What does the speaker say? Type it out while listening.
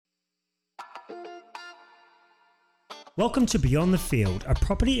Welcome to Beyond the Field, a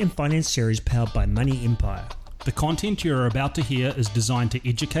property and finance series powered by Money Empire. The content you are about to hear is designed to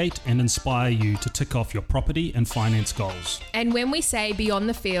educate and inspire you to tick off your property and finance goals. And when we say beyond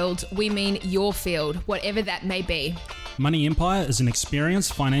the field, we mean your field, whatever that may be. Money Empire is an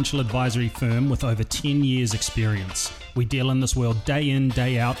experienced financial advisory firm with over 10 years experience. We deal in this world day in,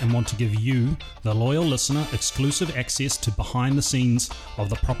 day out and want to give you, the loyal listener, exclusive access to behind the scenes of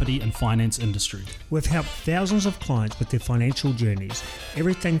the property and finance industry. We've helped thousands of clients with their financial journeys,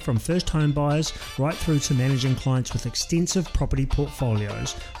 everything from first home buyers right through to managing clients with extensive property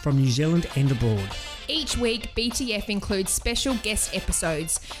portfolios from New Zealand and abroad. Each week, BTF includes special guest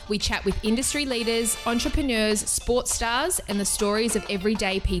episodes. We chat with industry leaders, entrepreneurs, sports stars, and the stories of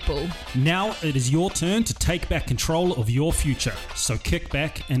everyday people. Now it is your turn to take back control of your future, so kick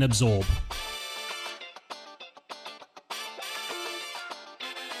back and absorb.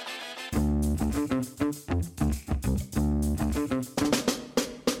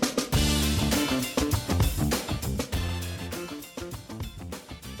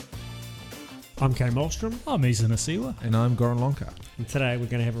 I'm Kay Malmstrom, I'm Isa Nasiwa. And I'm Goran Lonka. and today we're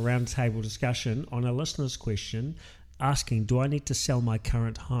going to have a roundtable discussion on a listener's question asking, do I need to sell my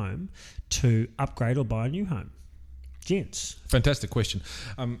current home to upgrade or buy a new home? Gents. Fantastic question.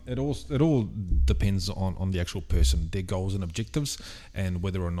 It all depends on the actual person, their goals and objectives, and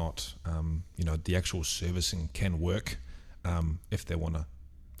whether or not the actual servicing can work. If they want to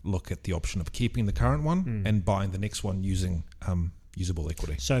look at the option of keeping the current one and buying the next one using usable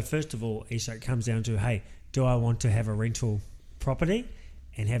equity. So first of all, Isa, it comes down to, hey, do I want to have a rental property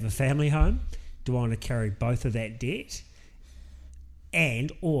and have a family home? Do I want to carry both of that debt?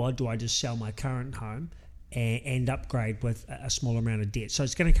 Or do I just sell my current home and upgrade with a small amount of debt? So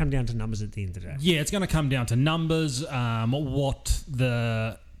it's going to come down to numbers at the end of the day. Yeah, it's going to come down to numbers, what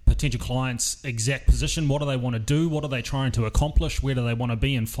the potential client's exact position, what do they want to do, what are they trying to accomplish, where do they want to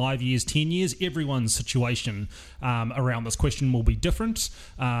be in 5 years, 10 years. Everyone's situation around this question will be different,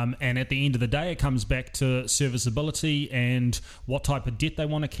 and at the end of the day it comes back to serviceability and what type of debt they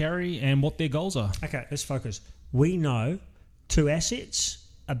want to carry and what their goals are. Okay, let's focus. We know two assets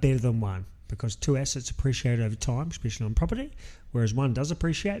are better than one because two assets appreciate over time, especially on property, whereas one does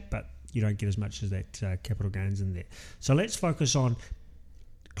appreciate, but you don't get as much as that capital gains in there. So let's focus on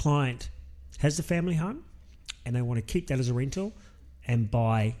client has the family home and they want to keep that as a rental and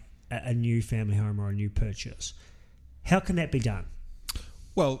buy a new family home or a new purchase. How can that be done?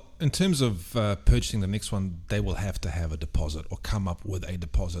 Well, in terms of purchasing the next one, they will have to have a deposit or come up with a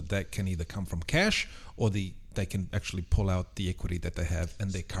deposit. That can either come from cash or they can actually pull out the equity that they have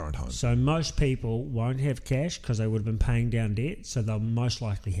in their current home. So most people won't have cash because they would have been paying down debt, so they'll most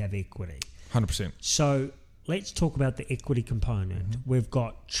likely have equity. 100%. So let's talk about the equity component. We've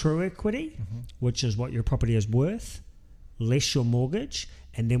got true equity, which is what your property is worth, less your mortgage,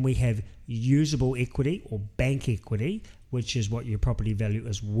 and then we have usable equity or bank equity, which is what your property value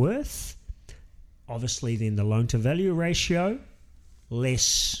is worth. Obviously, then the loan to value ratio,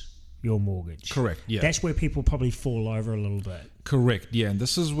 less your mortgage. Correct, yeah. That's where people probably fall over a little bit. Correct, yeah. And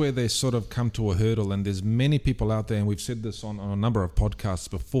this is where they sort of come to a hurdle, and there's many people out there, and we've said this on a number of podcasts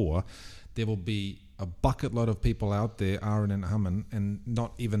before, there will be a bucket load of people out there, Aaron and humming, and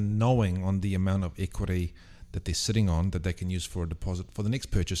not even knowing on the amount of equity that they're sitting on that they can use for a deposit for the next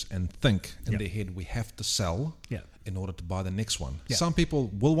purchase, and think in their head, we have to sell in order to buy the next one. Some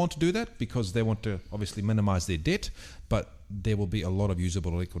people will want to do that because they want to obviously minimize their debt, but there will be a lot of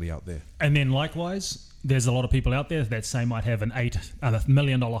usable equity out there. And then likewise, there's a lot of people out there that say might have an $8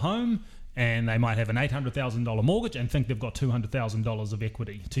 million home and they might have an $800,000 mortgage and think they've got $200,000 of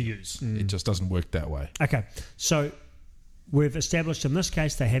equity to use. It just doesn't work that way. Okay, so we've established in this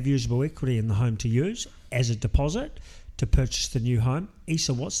case they have usable equity in the home to use as a deposit to purchase the new home.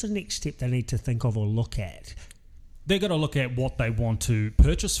 Isa, what's the next step they need to think of or look at? They've got to look at what they want to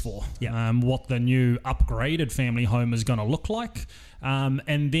purchase for, what the new upgraded family home is going to look like, and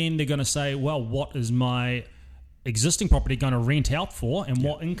then they're going to say, well, what is my existing property going to rent out for, and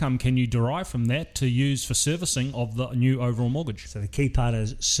what income can you derive from that to use for servicing of the new overall mortgage? So the key part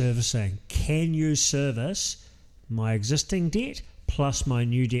is servicing. Can you service my existing debt plus my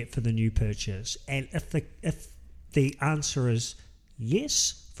new debt for the new purchase? And if the answer is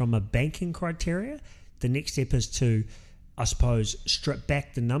yes from a banking criteria, the next step is to, I suppose, strip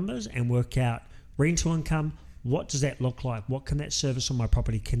back the numbers and work out rental income. What does that look like? What can that service on my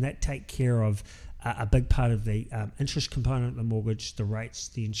property? Can that take care of a big part of the interest component of the mortgage, the rates,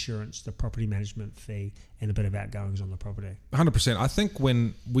 the insurance, the property management fee, and a bit of outgoings on the property. 100%. I think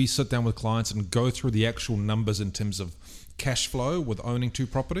when we sit down with clients and go through the actual numbers in terms of cash flow with owning 2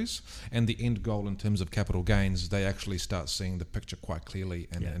 properties and the end goal in terms of capital gains, they actually start seeing the picture quite clearly,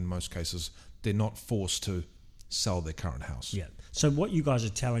 and in most cases they're not forced to sell their current house. Yeah. So what you guys are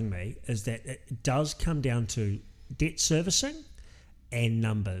telling me is that it does come down to debt servicing and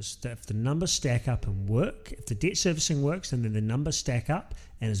numbers. That if the numbers stack up and work, if the debt servicing works and then the numbers stack up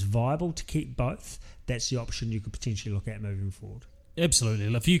and is viable to keep both, that's the option you could potentially look at moving forward.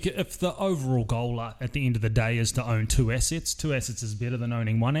 Absolutely. If the overall goal at the end of the day is to own 2 assets is better than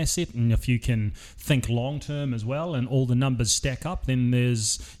owning 1 asset. And if you can think long term as well and all the numbers stack up, then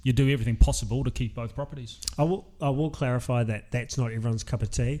you do everything possible to keep both properties. I will clarify that that's not everyone's cup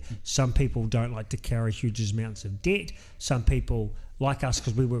of tea. Some people don't like to carry huge amounts of debt. Some people, like us,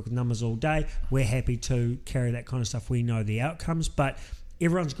 because we work with numbers all day, we're happy to carry that kind of stuff. We know the outcomes, but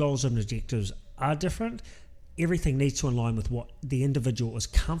everyone's goals and objectives are different. Everything needs to align with what the individual is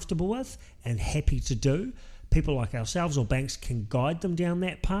comfortable with and happy to do. People like ourselves or banks can guide them down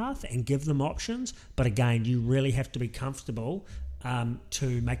that path and give them options, but again, you really have to be comfortable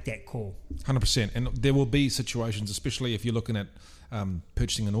to make that call. 100%. And there will be situations, especially if you're looking at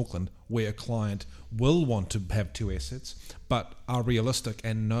purchasing in Auckland, where a client will want to have 2 assets but are realistic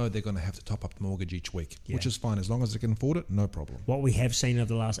and know they're going to have to top up the mortgage each week, which is fine. As long as they can afford it, no problem. What we have seen over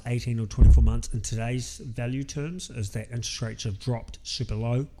the last 18 or 24 months in today's value terms is that interest rates have dropped super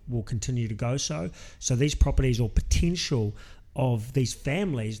low, will continue to go so. So these properties or potential of these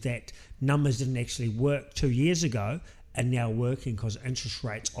families that numbers didn't actually work 2 years ago are now working because interest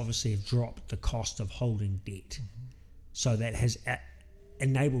rates obviously have dropped the cost of holding debt. So that has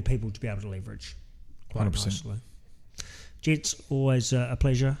enabled people to be able to leverage quite 100%. nicely. Gents, always a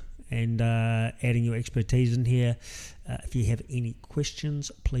pleasure, and adding your expertise in here. If you have any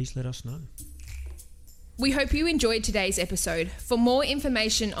questions, please let us know. We hope you enjoyed today's episode. For more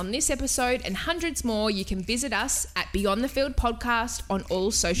information on this episode and hundreds more, you can visit us at Beyond the Field Podcast on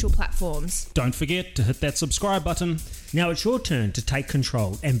all social platforms. Don't forget to hit that subscribe button. Now it's your turn to take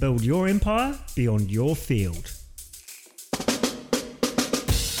control and build your empire beyond your field.